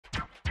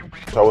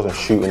So I wasn't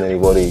shooting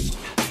anybody.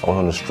 I was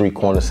on the street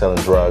corner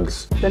selling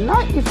drugs. The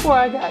night before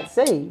I got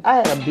saved, I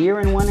had a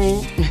beer in one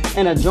hand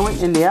and a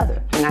joint in the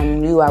other. And I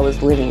knew I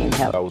was living in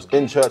hell. I was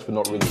in church, but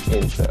not really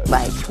in church.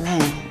 Like,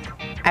 man,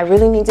 I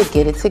really need to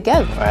get it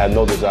together. I had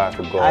no desire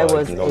for God. I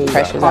was no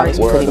Pressure I was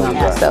putting on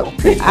myself.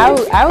 I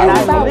was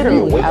about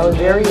me. I was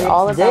very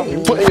all about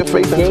me. Putting your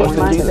faith and trust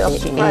in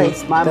Jesus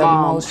Christ, my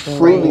mom.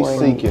 Freely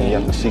seeking, you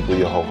have to seek with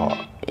your whole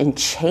heart. And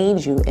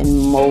change you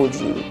and mold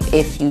you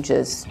if you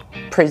just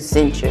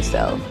present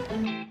yourself.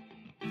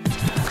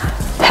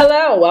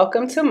 Hello,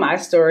 welcome to My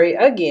Story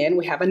again.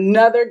 We have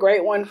another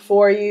great one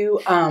for you.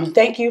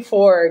 Thank you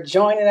for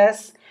joining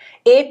us.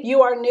 If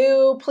you are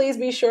new, please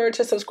be sure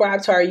to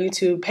subscribe to our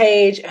YouTube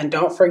page and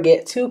don't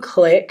forget to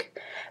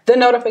click the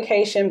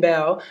notification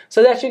bell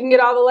so that you can get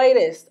all the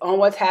latest on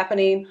what's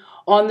happening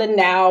on the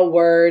Now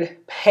Word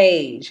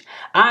page.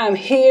 I am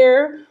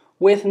here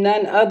with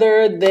none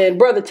other than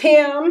Brother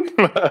Tim.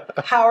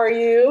 How are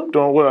you?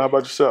 Doing well. How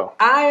about yourself?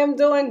 I am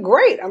doing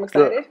great. I'm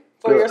excited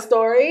for your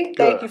story.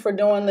 Thank you for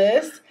doing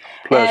this.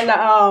 Pleasure.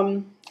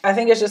 And I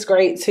think it's just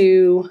great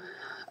to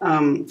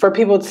for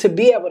people to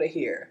be able to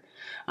hear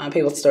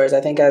people's stories.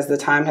 I think as the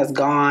time has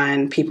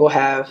gone, people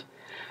have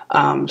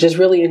just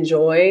really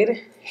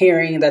enjoyed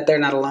hearing that they're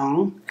not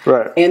alone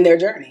in their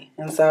journey.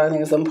 And so I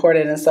think it's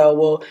important. And so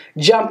we'll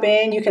jump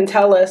in. You can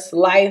tell us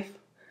life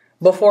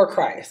before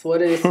Christ.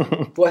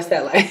 What's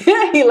that like?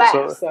 He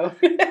laughs. So.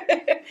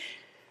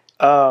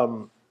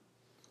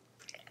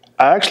 I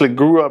actually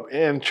grew up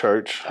in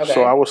church,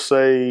 so I would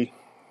say,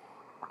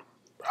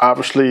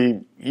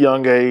 obviously,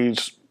 young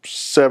age,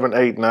 7,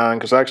 8, 9,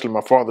 because actually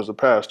my father's a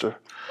pastor.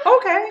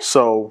 Okay.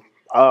 So,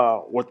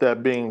 with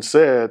that being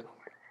said,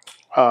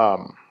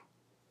 prior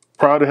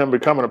to him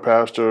becoming a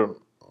pastor,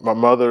 my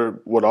mother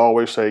would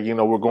always say, you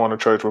know, we're going to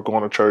church.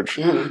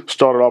 Mm-hmm.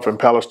 Started off in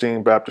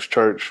Palestine Baptist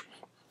Church,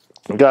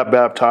 got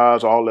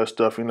baptized, all that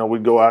stuff. You know,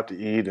 we'd go out to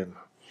eat and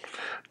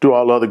do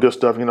all the other good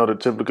stuff, you know, that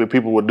typically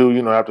people would do,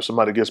 you know, after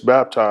somebody gets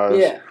baptized.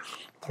 Yeah.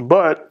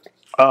 But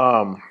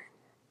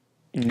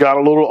got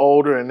a little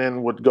older and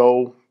then would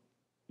go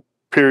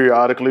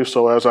periodically.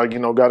 So as I, you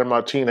know, got in my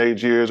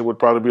teenage years, it would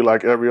probably be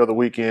like every other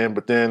weekend,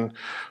 but then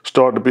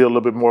started to be a little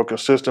bit more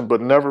consistent,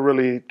 but never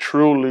really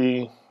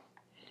truly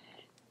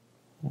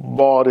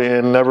bought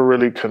in, never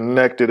really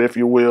connected, if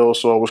you will.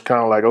 So it was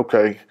kind of like,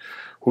 okay,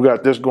 we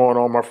got this going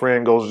on. My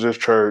friend goes to this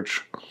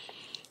church,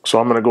 so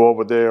I'm going to go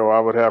over there. Or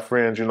I would have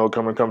friends, you know,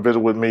 come visit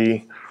with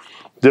me,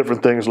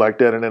 different things like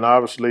that. And then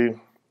obviously,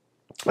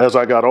 as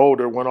I got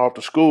older, went off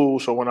to school.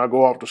 So when I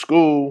go off to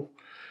school,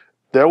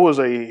 there was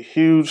a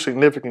huge,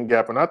 significant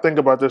gap. And I think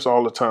about this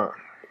all the time.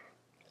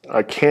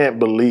 I can't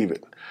believe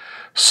it.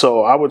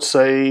 So I would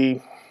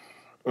say,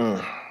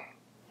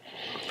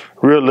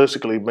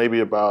 realistically,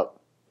 maybe about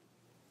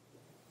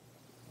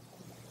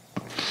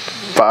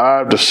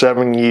 5 to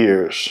 7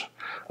 years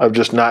of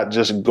just not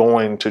just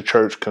going to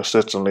church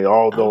consistently,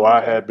 although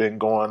I had been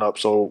going up.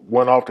 So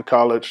went off to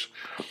college,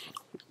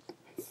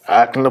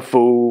 acting a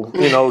fool,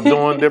 you know,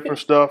 doing different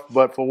stuff.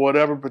 But for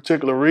whatever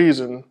particular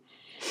reason,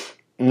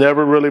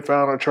 never really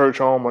found a church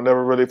home. I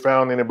never really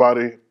found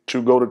anybody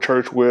to go to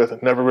church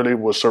with. Never really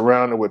was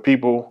surrounded with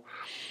people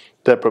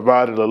that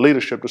provided a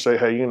leadership to say,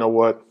 hey, you know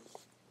what,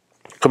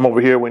 come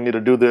over here, we need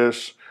to do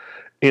this,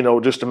 you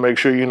know, just to make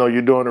sure, you know,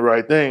 you're doing the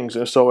right things.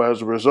 And so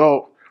as a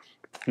result,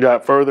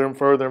 got further and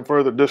further and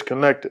further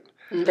disconnected.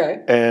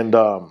 Okay. And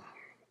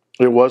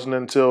it wasn't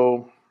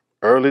until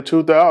early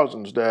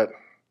 2000s that,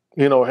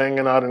 you know,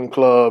 hanging out in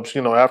clubs,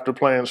 you know, after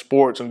playing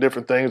sports and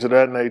different things of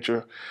that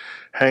nature,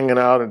 hanging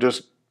out and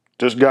just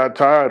got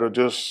tired of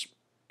just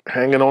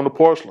hanging on the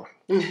porcelain.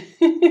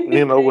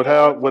 You know, would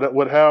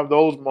have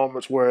those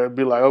moments where it'd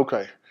be like,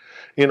 okay,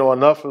 you know,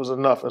 enough is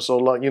enough. And so,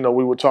 like, you know,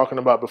 we were talking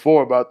about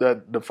before about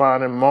that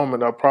defining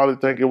moment. I probably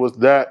think it was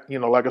that, you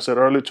know, like I said,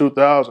 early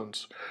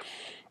 2000s.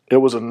 It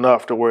was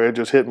enough to where it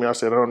just hit me. I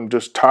said, I'm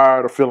just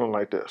tired of feeling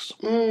like this.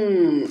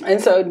 And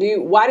so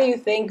why do you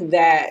think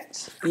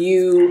that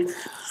you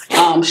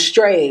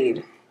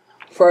strayed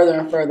further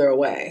and further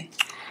away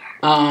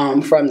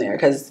from there?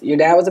 Because your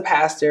dad was a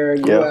pastor,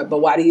 grew up, but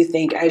why do you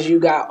think as you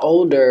got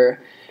older,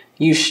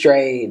 you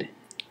strayed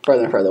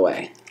further and further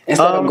away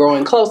instead of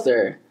growing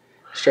closer,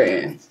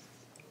 straying?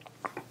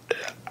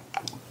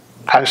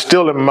 I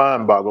still am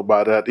mind boggled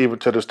by that, even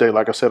to this day.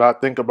 Like I said, I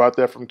think about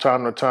that from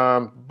time to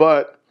time,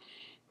 but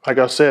like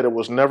I said, it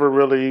was never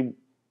really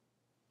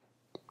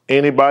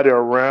anybody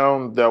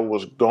around that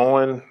was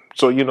going.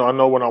 So, you know, I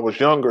know when I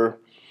was younger,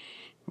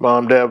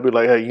 mom, dad would be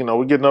like, hey, you know,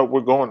 we're getting up, we're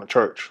going to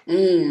church.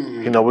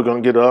 You know, we're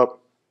going to get up,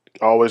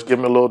 always give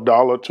me a little $1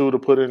 or $2 to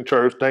put in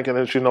church, thinking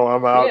that, you know,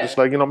 I'm out. It's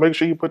like, you know, make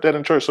sure you put that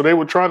in church. So they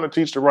were trying to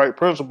teach the right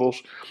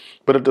principles,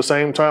 but at the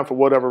same time, for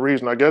whatever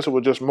reason, I guess it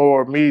was just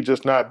more of me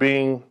just not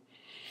being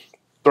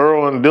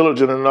thorough and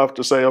diligent enough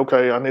to say,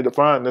 okay, I need to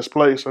find this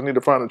place. I need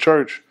to find a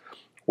church.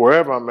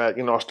 Wherever I'm at,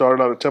 you know, I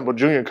started out at Temple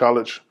Junior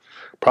College.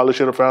 Probably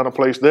should have found a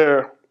place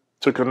there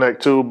to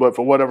connect to, but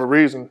for whatever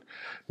reason,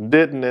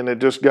 didn't. And it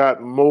just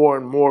got more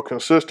and more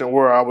consistent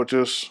where I would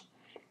just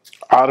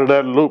out of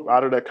that loop,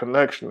 out of that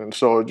connection. And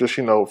so it just,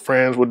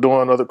 friends were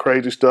doing other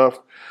crazy stuff,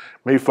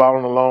 me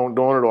following along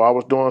doing it, or I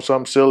was doing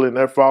something silly and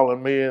they're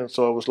following me. And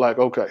so it was like,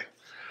 okay.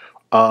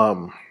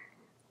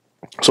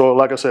 So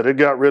like I said, it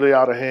got really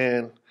out of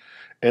hand.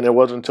 And it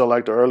wasn't until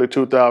like the early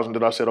 2000s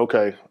that I said,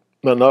 okay,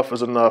 enough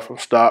is enough.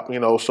 Stop,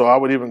 So I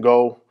would even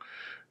go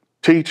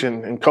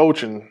teaching and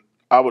coaching.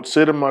 I would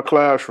sit in my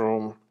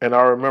classroom and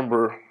I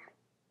remember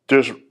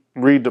just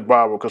read the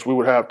Bible, because we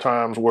would have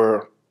times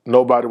where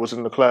nobody was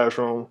in the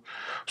classroom.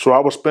 So I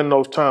would spend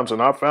those times,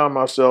 and I found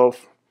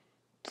myself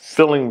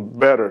feeling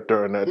better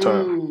during that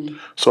time.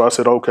 So I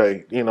said,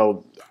 okay,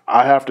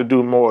 I have to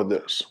do more of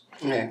this.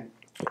 Yeah.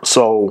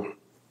 So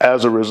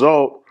as a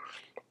result,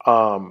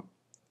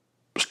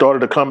 started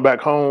to come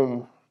back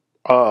home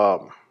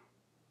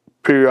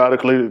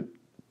periodically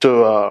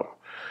to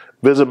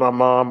visit my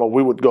mom, or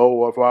we would go,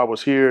 or if I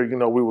was here,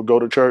 we would go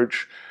to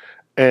church,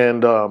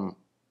 and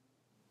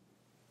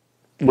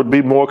would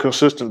be more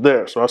consistent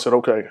there. So I said,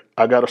 okay,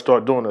 I got to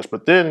start doing this.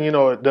 But then,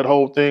 that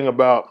whole thing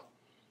about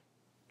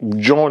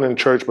joining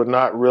church but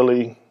not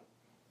really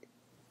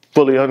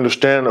fully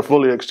understand or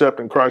fully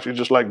accepting Christ, you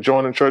just like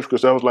joining church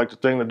because that was like the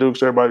thing to do,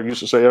 because everybody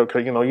used to say,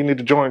 okay, you need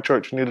to join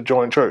church, you need to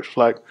join church.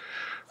 Like,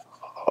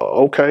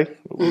 okay,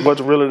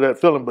 wasn't really that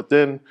feeling. But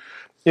then,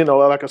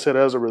 like I said,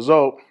 as a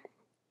result,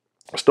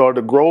 I started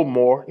to grow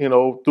more,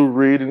 through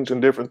readings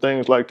and different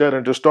things like that,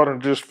 and just starting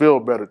to just feel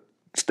better.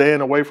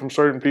 Staying away from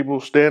certain people,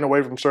 staying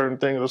away from certain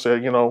things. I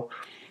said,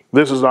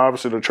 this is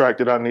obviously the track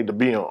that I need to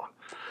be on.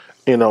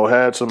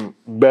 Had some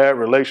bad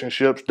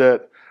relationships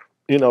that,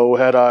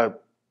 had I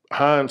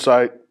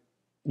hindsight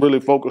really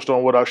focused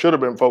on what I should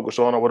have been focused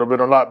on, I would have been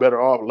a lot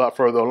better off, a lot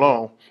further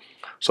along.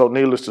 So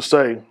needless to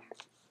say,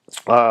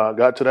 I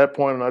got to that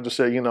point and I just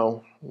said,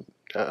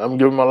 I'm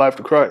giving my life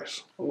to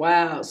Christ.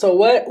 Wow. So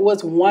what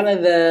was one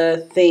of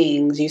the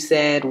things you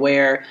said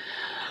where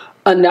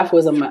enough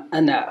was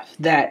enough?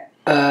 That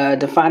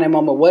defining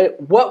moment.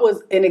 What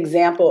was an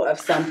example of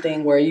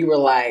something where you were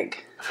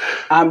like,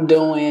 I'm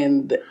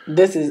doing,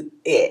 this is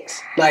it.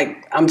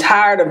 Like, I'm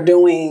tired of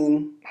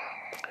doing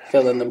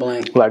fill in the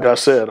blank. Like I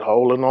said,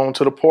 holding on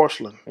to the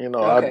porcelain. Okay.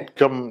 I'd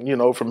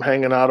come, from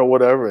hanging out or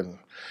whatever, and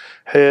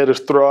head is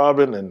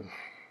throbbing, and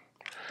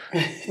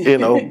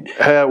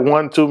had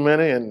one too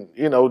many, and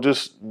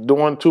just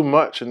doing too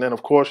much. And then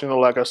of course,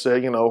 like I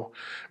said,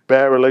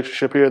 bad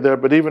relationship here or there.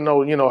 But even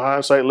though,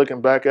 hindsight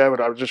looking back at it,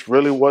 I just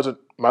really wasn't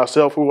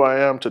myself who I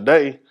am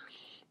today,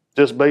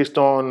 just based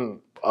on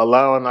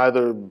allowing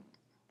either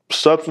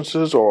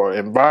substances or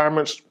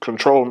environments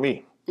control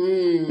me.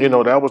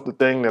 That was the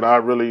thing that I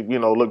really,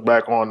 look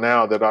back on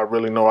now, that I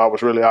really know I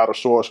was really out of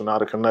source and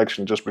out of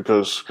connection, just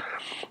because,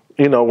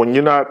 when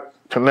you're not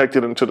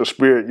connected into the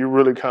spirit, you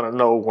really kind of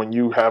know when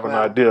you have an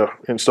idea.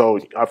 And so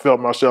I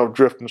felt myself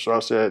drifting. So I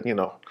said,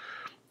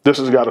 this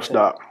has got to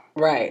stop.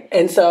 Right.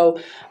 And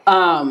so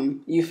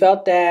you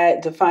felt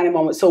that defining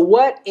moment. So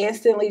what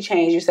instantly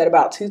changed? You said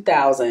about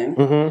 2000.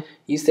 Mm-hmm.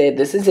 You said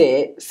this is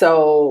it.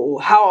 So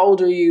how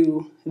old are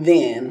you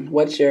then?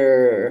 What's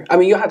your,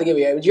 you don't have to give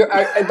me age.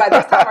 By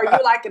this time, are you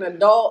like an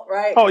adult,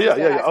 right? Oh, yeah.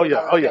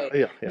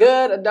 Yeah.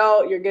 Good,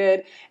 adult, you're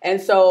good. And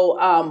so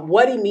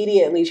what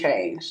immediately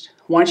changed?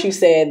 Once you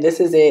said this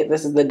is it,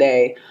 this is the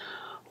day,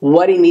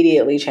 what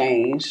immediately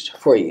changed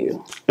for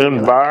you?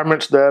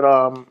 Environments that,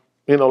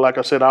 like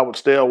I said, I would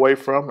stay away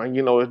from. And,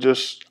 it's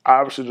just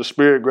obviously the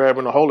spirit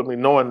grabbing a hold of me,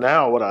 knowing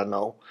now what I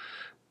know.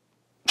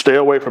 Stay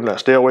away from that.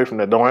 Stay away from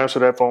that. Don't answer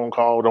that phone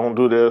call. Don't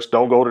do this.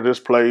 Don't go to this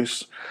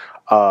place.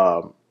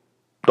 Don't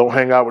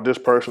hang out with this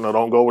person, or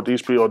don't go with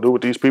these people, or do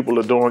what these people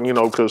are doing,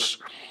 because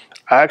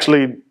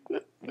actually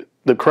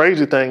the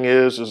crazy thing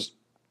is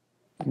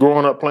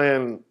growing up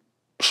playing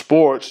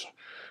sports,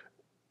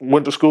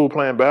 went to school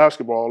playing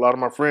basketball. A lot of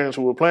my friends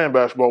who were playing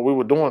basketball, we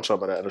were doing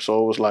some of that. And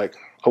so it was like,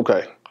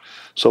 okay.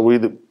 So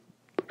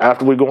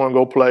after we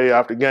go play,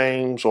 after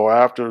games or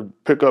after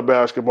pick up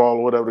basketball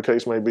or whatever the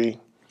case may be,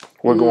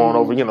 we're going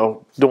over,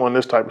 doing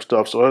this type of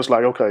stuff. So it's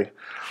like, okay,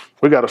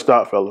 we got to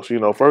stop, fellas.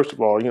 First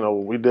of all,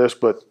 we this,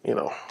 but,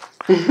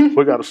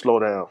 we got to slow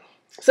down.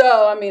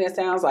 So, it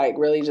sounds like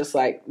really just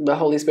like the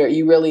Holy Spirit,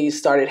 you really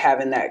started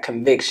having that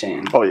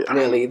conviction. Oh, yeah.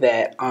 Really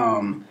that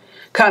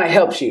kind of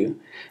helps you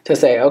to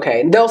say,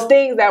 okay, those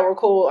things that were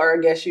cool, or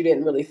I guess you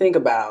didn't really think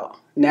about.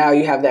 Now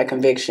you have that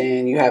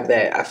conviction. You have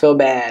that, I feel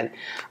bad.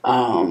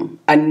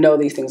 I know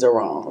these things are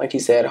wrong. Like you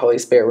said, Holy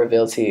Spirit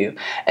revealed to you.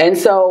 And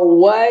so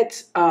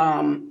what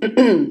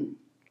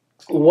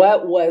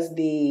was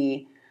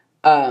the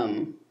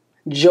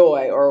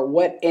joy, or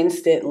what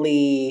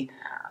instantly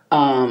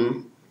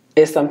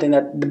is something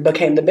that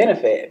became the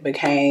benefit,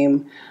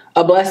 became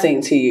a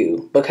blessing to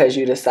you because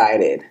you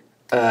decided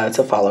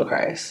to follow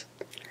Christ?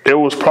 It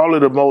was probably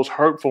the most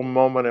hurtful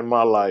moment in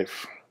my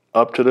life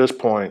up to this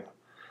point,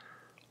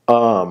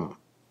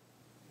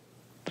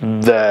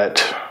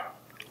 that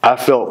I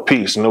felt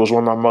peace, and it was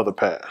when my mother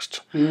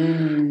passed.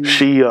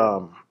 She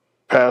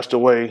passed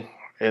away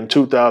in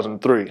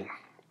 2003,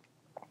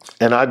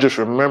 and I just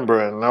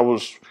remember, and I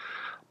was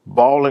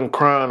bawling,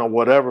 crying, or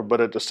whatever, but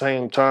at the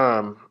same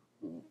time,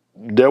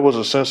 there was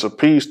a sense of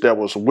peace that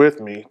was with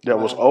me, that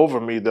was Wow.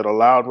 over me, that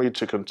allowed me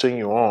to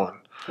continue on.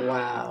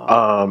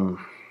 Wow.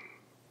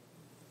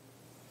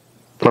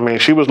 I mean,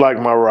 she was like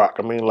my rock.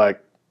 I mean, like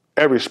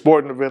every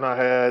sporting event I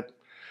had,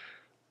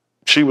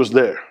 she was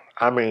there.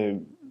 I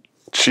mean,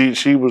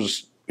 she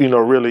was,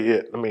 really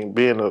it. I mean,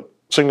 being a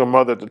single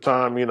mother at the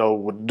time,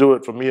 would do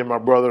it for me and my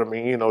brother. I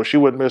mean, she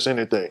wouldn't miss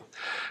anything.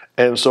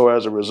 And so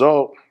as a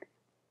result,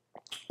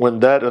 when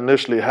that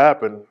initially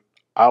happened,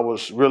 I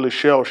was really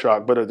shell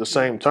shocked. But at the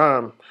same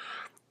time,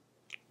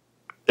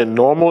 in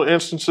normal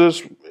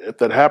instances, if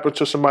that happened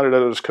to somebody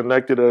that is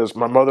connected as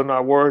my mother and I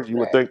were, you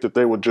would think that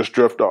they would just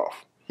drift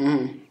off.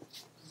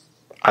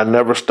 I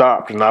never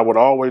stopped, and I would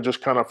always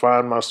just kind of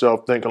find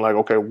myself thinking like,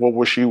 okay, what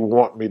would she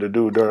want me to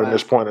do during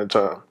this point in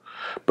time?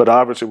 But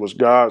obviously it was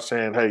God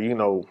saying, hey, you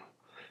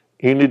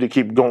need to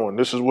keep going.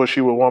 This is what she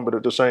would want, but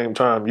at the same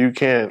time, you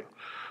can't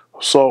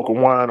sulk or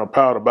whine or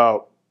pout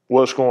about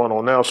what's going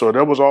on now. So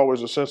there was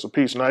always a sense of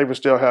peace, and I even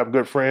still have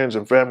good friends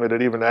and family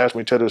that even ask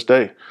me to this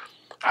day,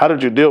 how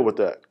did you deal with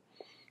that?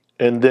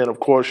 And then,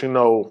 of course,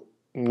 now,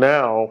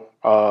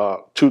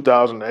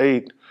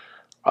 2008,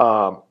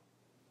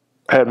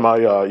 had my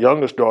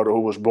youngest daughter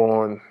who was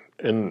born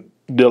and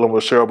dealing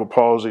with cerebral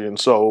palsy. And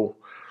so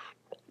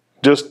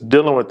just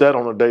dealing with that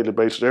on a daily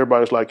basis,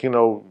 everybody's like,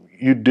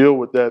 you deal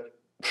with that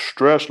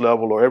stress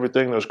level or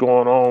everything that's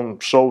going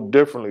on so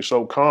differently,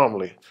 so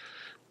calmly.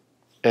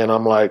 And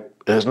I'm like,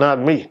 it's not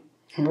me.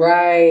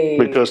 Right.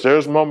 Because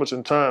there's moments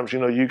and times,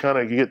 you kind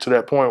of get to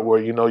that point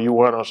where, you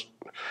want to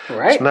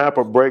snap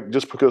a break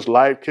just because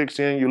life kicks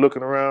in. You're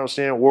looking around,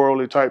 seeing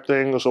worldly type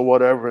things or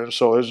whatever. And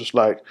so it's just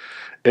like,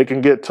 it can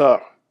get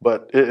tough.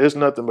 But it's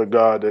nothing but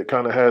God that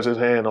kind of has his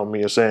hand on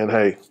me and saying,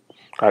 hey,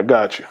 I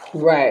got you.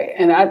 Right.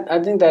 And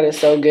I think that is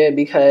so good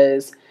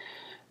because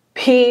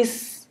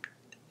peace,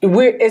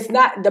 it's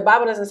not, the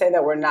Bible doesn't say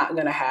that we're not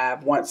going to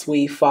have, once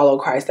we follow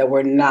Christ, that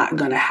we're not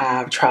going to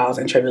have trials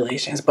and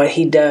tribulations, but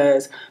he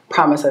does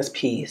promise us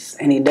peace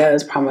and he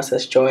does promise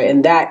us joy.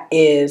 And that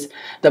is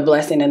the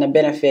blessing and the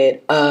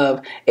benefit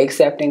of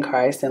accepting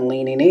Christ and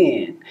leaning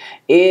in,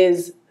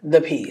 is the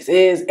peace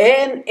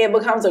and it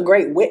becomes a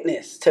great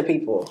witness to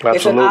people. Absolutely.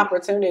 It's an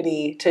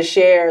opportunity to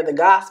share the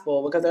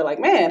gospel because they're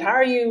like, man, how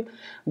are you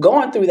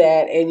going through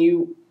that? And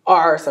you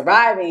are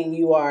surviving,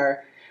 you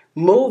are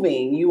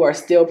moving, you are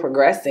still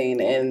progressing,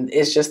 and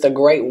it's just a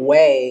great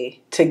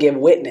way to give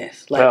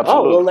witness. Like,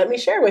 Absolutely. oh, well, let me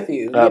share with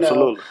you,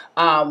 Absolutely.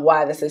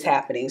 Why this is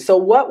happening. So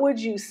what would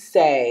you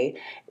say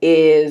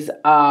is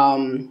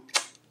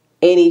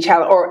any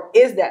challenge, or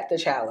is that the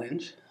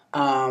challenge?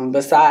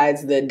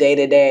 Besides the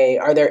day-to-day,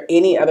 are there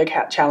any other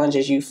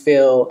challenges you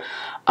feel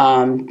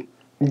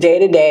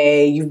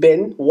day-to-day? You've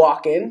been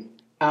walking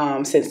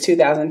since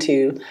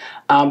 2002,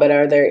 but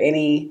are there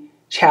any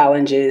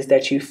challenges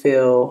that you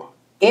feel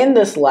in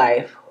this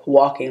life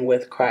walking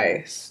with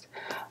Christ?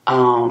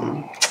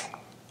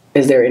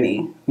 Is there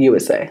any, you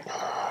would say,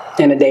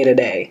 in a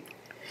day-to-day?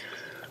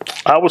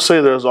 I would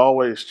say there's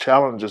always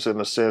challenges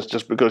in a sense,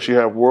 just because you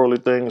have worldly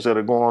things that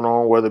are going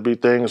on, whether it be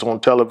things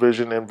on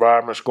television,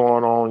 environments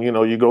going on.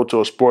 You go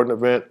to a sporting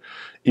event,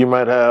 you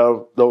might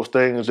have those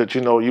things that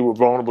you were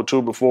vulnerable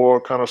to before,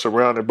 kind of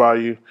surrounded by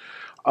you.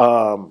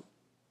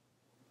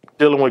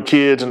 Dealing with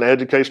kids in the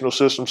educational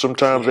system,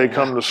 sometimes they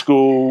come to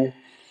school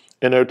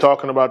and they're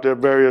talking about their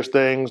various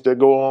things that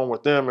go on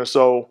with them. And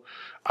so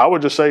I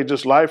would just say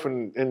just life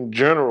in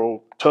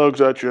general tugs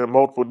at you in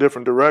multiple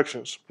different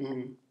directions.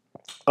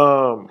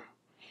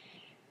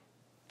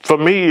 For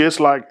me,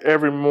 it's like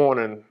every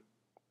morning,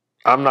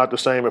 I'm not the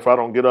same if I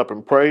don't get up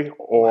and pray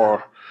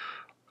or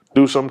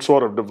do some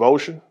sort of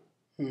devotion,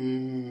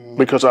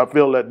 because I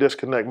feel that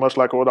disconnect, much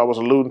like what I was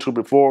alluding to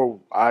before.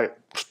 I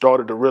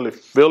started to really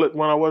feel it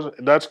when I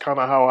wasn't. That's kind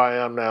of how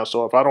I am now.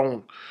 So if I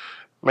don't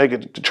make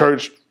it to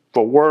church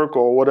for work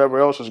or whatever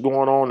else is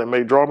going on that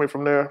may draw me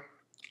from there,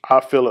 I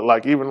feel it.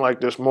 Like even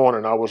like this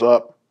morning, I was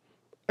up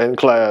in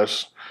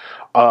class,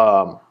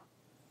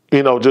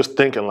 just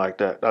thinking like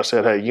that. I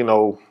said, hey,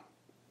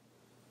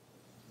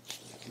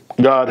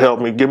 God help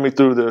me, get me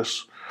through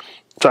this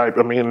type.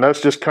 I mean,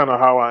 that's just kind of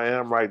how I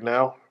am right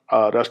now.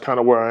 That's kind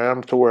of where I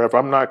am, to where if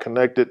I'm not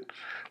connected,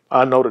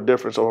 I know the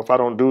difference. Or if I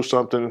don't do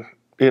something,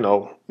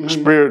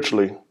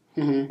 spiritually,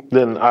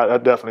 then I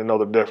definitely know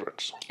the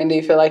difference. And do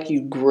you feel like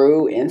you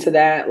grew into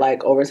that,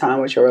 like over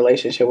time with your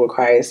relationship with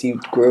Christ, you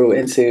grew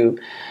into,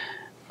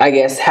 I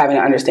guess, having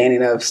an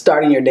understanding of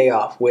starting your day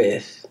off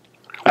with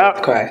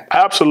Christ?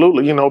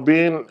 Absolutely.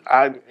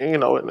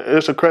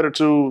 It's a credit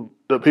to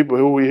the people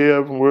who we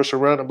have and we're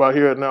surrounded by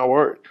here at Now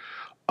Word.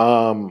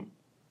 A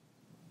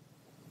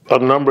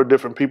number of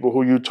different people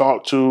who you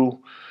talk to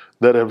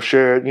that have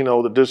shared,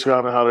 the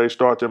discount of how they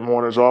start their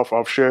mornings off.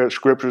 I've shared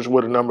scriptures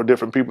with a number of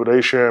different people. They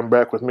share them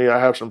back with me. I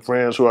have some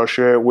friends who I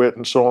share it with,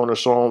 and so on and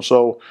so on.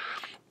 So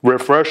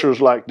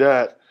refreshers like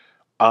that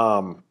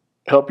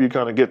help you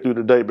kind of get through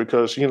the day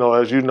because,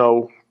 as you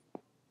know,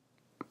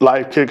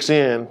 life kicks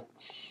in.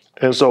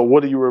 And so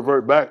what do you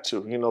revert back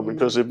to?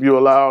 Because if you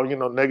allow,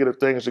 negative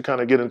things to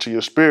kind of get into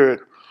your spirit,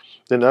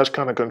 then that's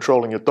kind of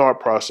controlling your thought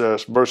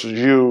process versus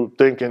you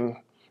thinking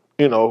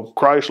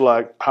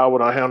Christ-like, how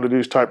would I handle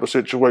these type of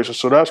situations?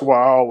 So that's why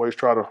I always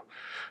try to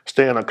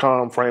stay in a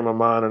calm frame of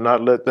mind and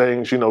not let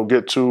things,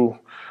 get too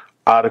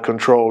out of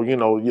control,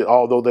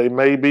 although they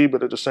may be,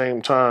 but at the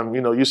same time,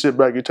 you sit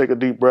back, you take a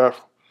deep breath,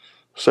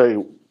 say,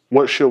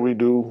 what should we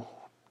do,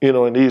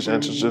 in these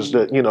instances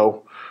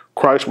that,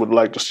 Christ would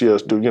like to see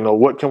us do,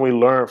 what can we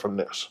learn from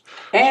this?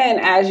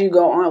 And as you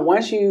go on,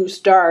 once you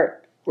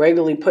start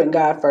regularly putting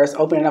God first,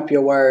 opening up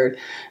your word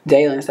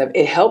daily and stuff,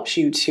 it helps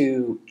you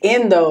to,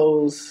 in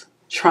those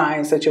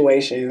trying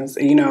situations,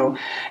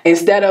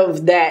 instead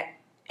of that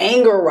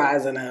anger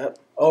rising up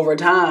over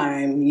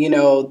time,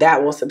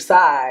 that will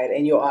subside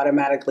and you'll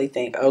automatically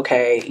think,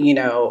 okay,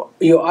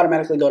 you'll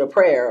automatically go to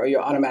prayer or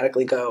you'll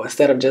automatically go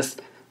instead of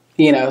just,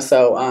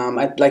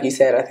 like you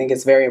said, I think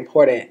it's very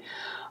important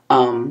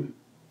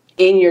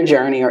in your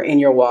journey or in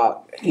your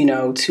walk,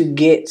 to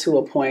get to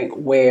a point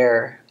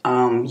where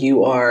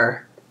you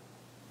are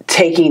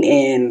taking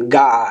in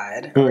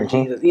God or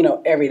Jesus,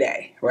 every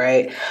day,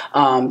 right?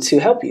 To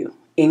help you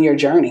in your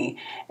journey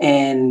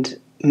and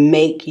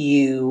make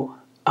you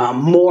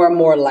more and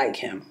more like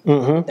him.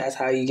 That's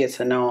how you get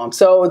to know him.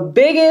 So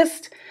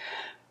biggest,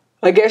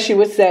 I guess you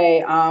would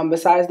say,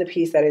 besides the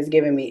peace that he's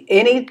given me,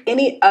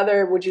 any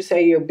other, would you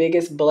say, your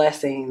biggest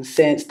blessing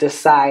since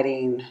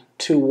deciding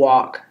to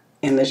walk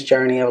in this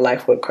journey of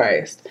life with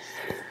Christ?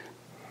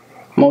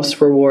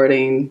 Most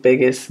rewarding,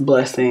 biggest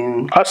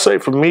blessing? I'd say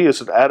for me, it's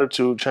an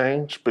attitude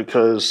change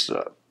because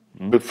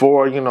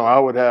before, I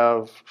would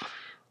have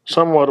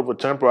somewhat of a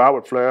temper. I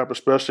would flare up,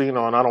 especially, and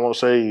I don't want to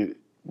say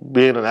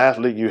being an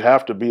athlete, you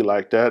have to be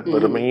like that.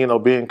 But I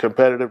mean, being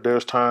competitive,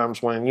 there's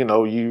times when,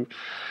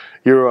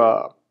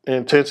 your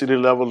intensity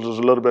level is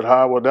a little bit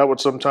high. Well, that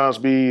would sometimes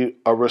be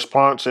a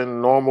response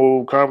in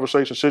normal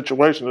conversation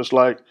situation. It's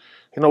like,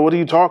 what are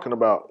you talking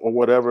about or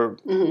whatever.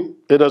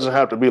 It doesn't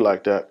have to be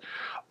like that.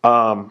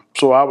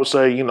 So I would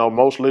say,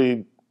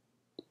 mostly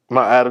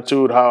my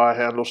attitude, how I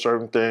handle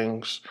certain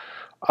things.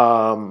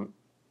 The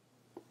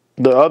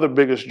other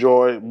biggest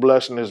joy,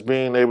 blessing is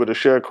being able to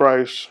share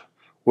Christ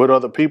with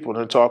other people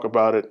and talk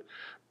about it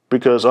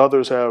because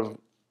others have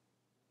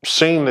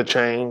seen the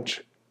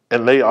change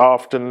and they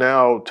often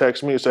now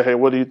text me and say, hey,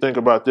 what do you think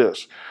about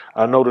this?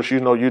 I notice,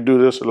 you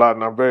do this a lot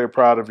and I'm very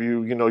proud of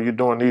you. You're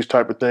doing these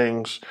type of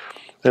things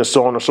and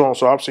so on and so on.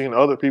 So I've seen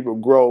other people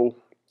grow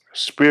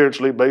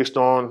spiritually based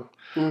on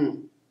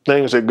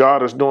things that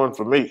God is doing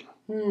for me,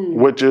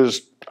 which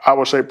is, I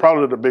would say,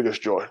 probably the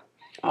biggest joy.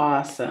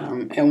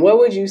 Awesome. And what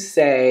would you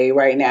say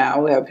right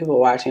now, we have people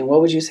watching,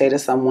 what would you say to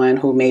someone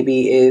who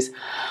maybe is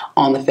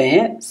on the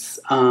fence,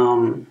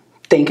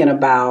 thinking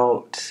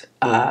about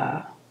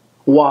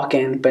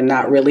walking, but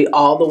not really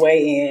all the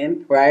way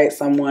in, right?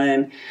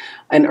 Someone,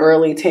 an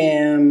early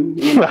Tim,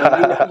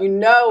 you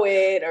know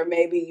it, or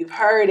maybe you've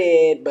heard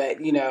it, but,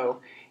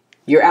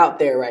 you're out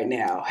there right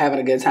now having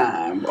a good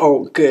time,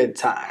 or good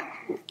time,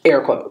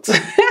 air quotes.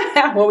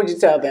 What would you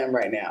tell them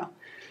right now?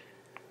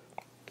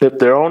 If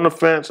they're on the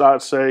fence,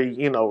 I'd say,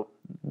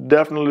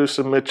 definitely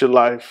submit your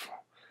life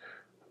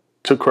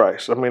to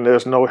Christ. I mean,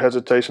 there's no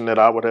hesitation that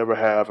I would ever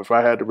have. If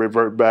I had to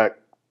revert back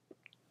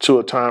to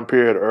a time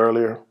period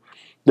earlier,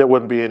 there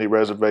wouldn't be any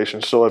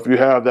reservations. So if you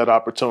have that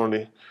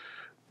opportunity,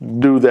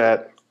 do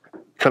that.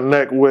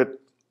 Connect with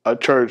a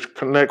church,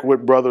 connect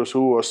with brothers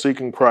who are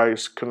seeking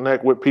Christ,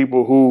 connect with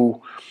people who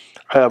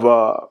have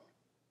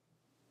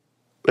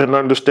an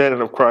understanding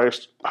of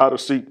Christ, how to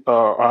seek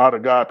or how to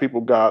guide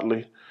people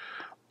godly.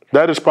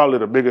 That is probably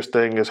the biggest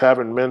thing, is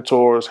having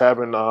mentors,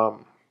 having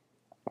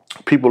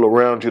people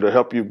around you to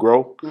help you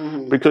grow,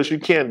 because you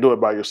can't do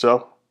it by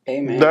yourself.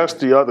 Amen. That's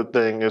the other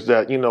thing, is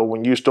that,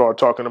 when you start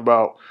talking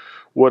about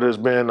what has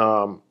been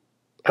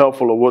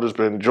helpful or what has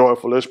been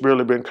joyful, it's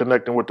really been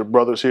connecting with the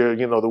brothers here,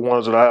 the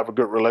ones that I have a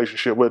good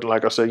relationship with. And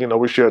like I said,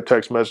 we share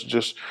text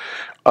messages.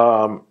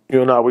 You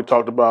and I, we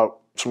talked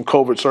about some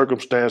COVID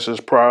circumstances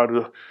prior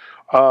to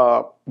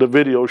the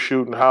video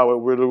shoot and how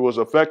it really was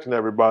affecting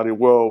everybody.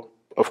 Well,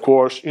 of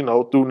course,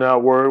 through Now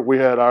Word, we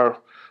had our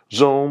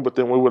Zoom, but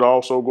then we would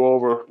also go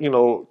over,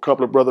 a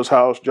couple of brothers'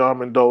 house, John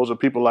Mendoza,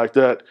 people like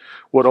that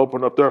would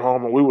open up their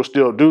home, and we would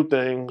still do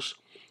things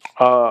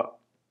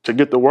to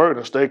get the word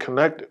and stay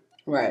connected.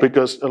 Right.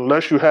 Because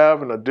unless you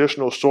have an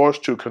additional source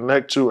to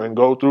connect to and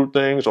go through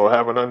things or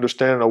have an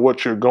understanding of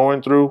what you're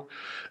going through,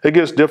 it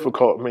gets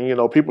difficult. I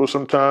mean, people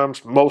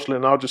sometimes, mostly,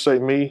 and I'll just say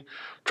me,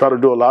 try to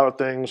do a lot of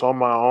things on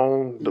my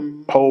own.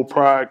 The whole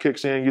pride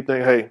kicks in. You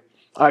think, hey,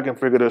 I can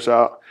figure this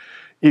out.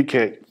 You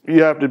can't.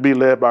 You have to be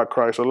led by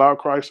Christ. Allow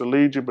Christ to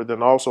lead you, but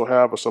then also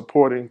have a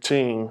supporting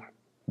team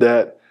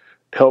that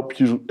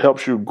helps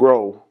you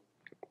grow,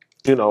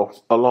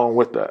 along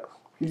with that.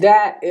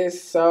 That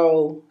is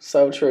so,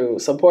 so true.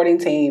 Supporting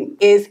team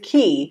is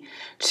key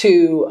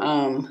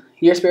to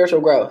your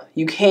spiritual growth.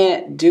 You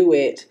can't do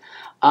it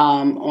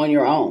on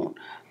your own.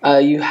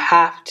 You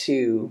have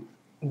to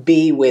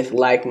be with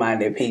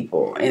like-minded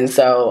people. And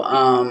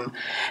so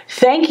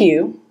thank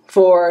you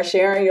for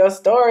sharing your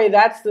story.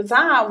 That's the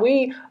time.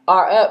 We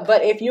are up.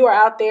 But if you are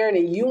out there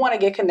and you want to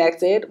get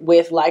connected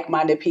with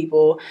like-minded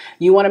people,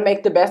 you want to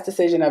make the best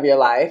decision of your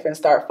life and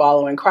start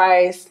following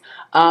Christ,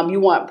 you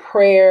want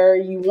prayer,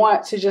 you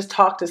want to just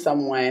talk to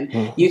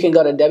someone, you can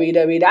go to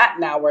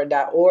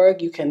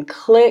www.nowword.org. You can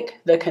click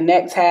the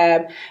connect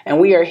tab, and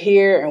we are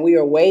here and we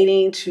are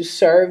waiting to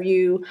serve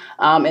you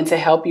and to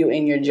help you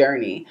in your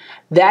journey.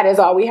 That is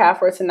all we have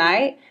for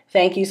tonight.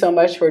 Thank you so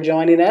much for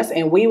joining us,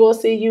 and we will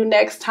see you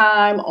next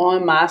time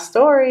on My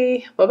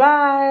Story.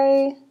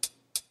 Bye-bye.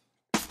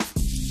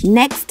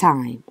 Next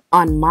time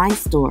on My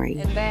Story.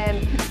 And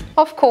then,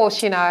 of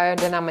course, you know,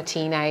 then I'm a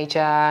teenager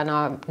and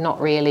I'm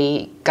not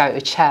really go to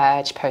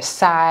church per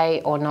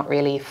se, or not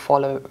really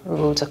follow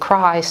rules of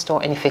Christ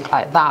or anything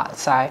like that.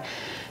 So,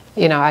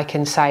 you know, I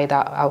can say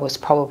that I was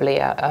probably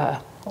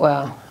by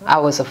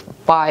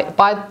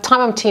the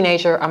time I'm a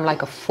teenager, I'm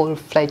like a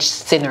full-fledged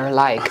sinner,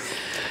 like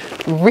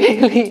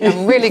really,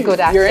 I'm really good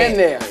at it. You're in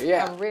there,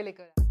 yeah. I'm really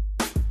good at it.